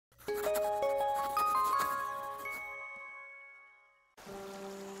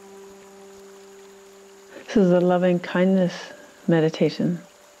This is a loving kindness meditation.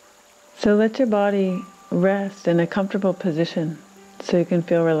 So let your body rest in a comfortable position so you can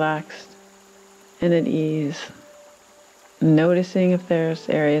feel relaxed and at ease. Noticing if there's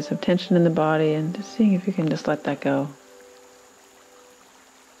areas of tension in the body and just seeing if you can just let that go.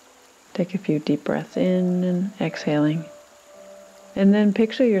 Take a few deep breaths in and exhaling. And then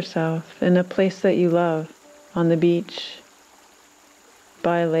picture yourself in a place that you love, on the beach,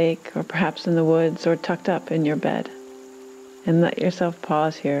 by a lake, or perhaps in the woods, or tucked up in your bed. And let yourself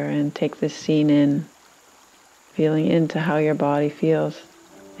pause here and take this scene in, feeling into how your body feels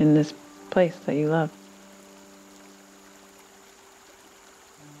in this place that you love.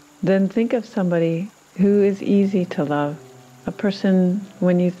 Then think of somebody who is easy to love, a person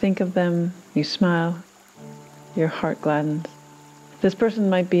when you think of them, you smile, your heart gladdens. This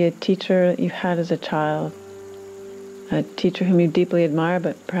person might be a teacher that you had as a child, a teacher whom you deeply admire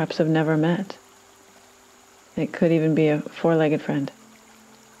but perhaps have never met. It could even be a four-legged friend.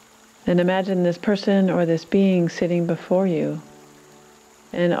 And imagine this person or this being sitting before you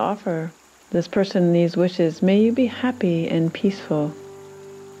and offer this person these wishes. May you be happy and peaceful.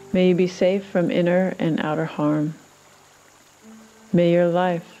 May you be safe from inner and outer harm. May your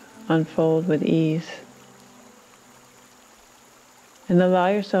life unfold with ease. And allow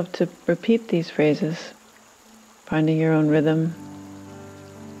yourself to repeat these phrases, finding your own rhythm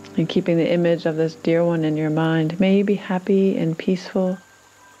and keeping the image of this dear one in your mind. May you be happy and peaceful.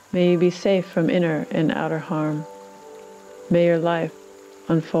 May you be safe from inner and outer harm. May your life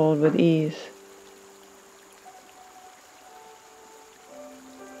unfold with ease.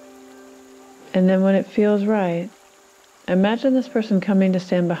 And then when it feels right, imagine this person coming to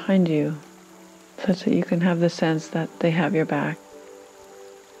stand behind you, such that you can have the sense that they have your back.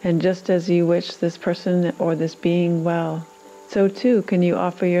 And just as you wish this person or this being well, so too can you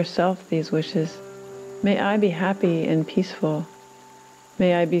offer yourself these wishes. May I be happy and peaceful.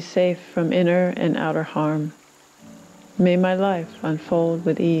 May I be safe from inner and outer harm. May my life unfold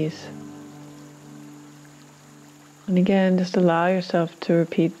with ease. And again, just allow yourself to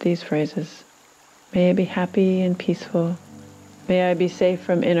repeat these phrases. May I be happy and peaceful. May I be safe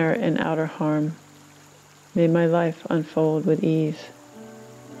from inner and outer harm. May my life unfold with ease.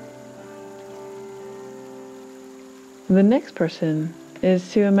 The next person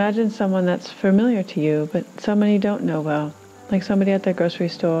is to imagine someone that's familiar to you, but someone you don't know well, like somebody at the grocery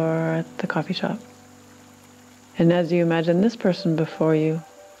store or at the coffee shop. And as you imagine this person before you,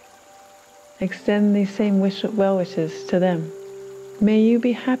 extend these same well wishes to them. May you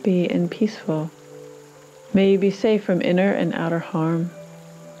be happy and peaceful. May you be safe from inner and outer harm.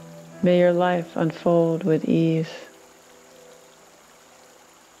 May your life unfold with ease.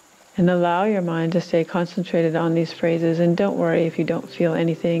 And allow your mind to stay concentrated on these phrases, and don't worry if you don't feel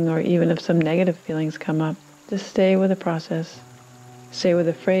anything or even if some negative feelings come up. Just stay with the process. Stay with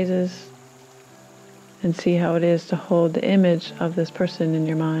the phrases and see how it is to hold the image of this person in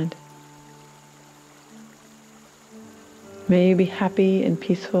your mind. May you be happy and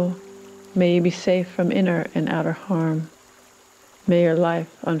peaceful. May you be safe from inner and outer harm. May your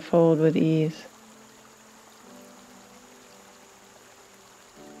life unfold with ease.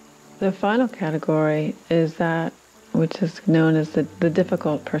 The final category is that which is known as the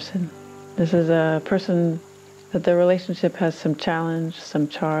difficult person. This is a person that the relationship has some challenge, some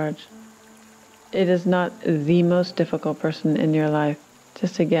charge. It is not the most difficult person in your life.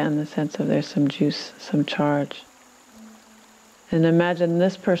 Just again, the sense of there's some juice, some charge. And imagine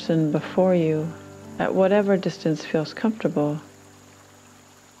this person before you at whatever distance feels comfortable.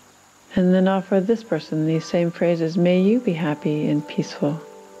 And then offer this person these same phrases. May you be happy and peaceful.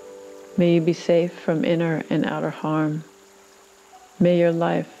 May you be safe from inner and outer harm. May your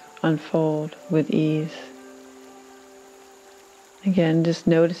life unfold with ease. Again, just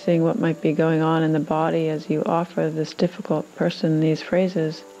noticing what might be going on in the body as you offer this difficult person these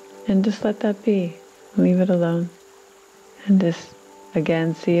phrases, and just let that be. Leave it alone. And just,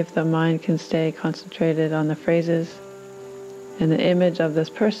 again, see if the mind can stay concentrated on the phrases and the image of this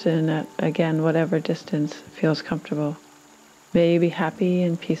person at, again, whatever distance feels comfortable. May you be happy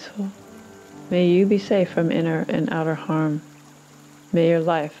and peaceful. May you be safe from inner and outer harm. May your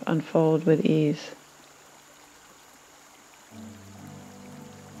life unfold with ease.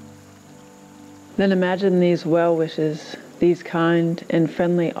 Then imagine these well wishes, these kind and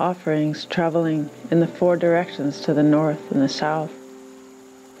friendly offerings traveling in the four directions, to the north and the south,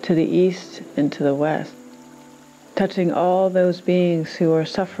 to the east and to the west, touching all those beings who are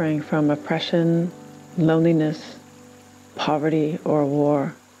suffering from oppression, loneliness, poverty, or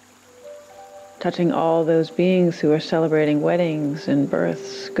war, touching all those beings who are celebrating weddings and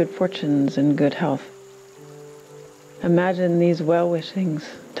births, good fortunes and good health, Imagine these well-wishings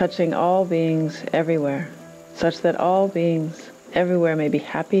touching all beings everywhere, such that all beings everywhere may be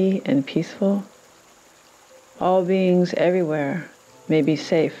happy and peaceful. All beings everywhere may be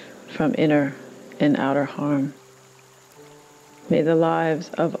safe from inner and outer harm. May the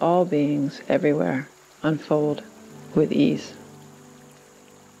lives of all beings everywhere unfold with ease.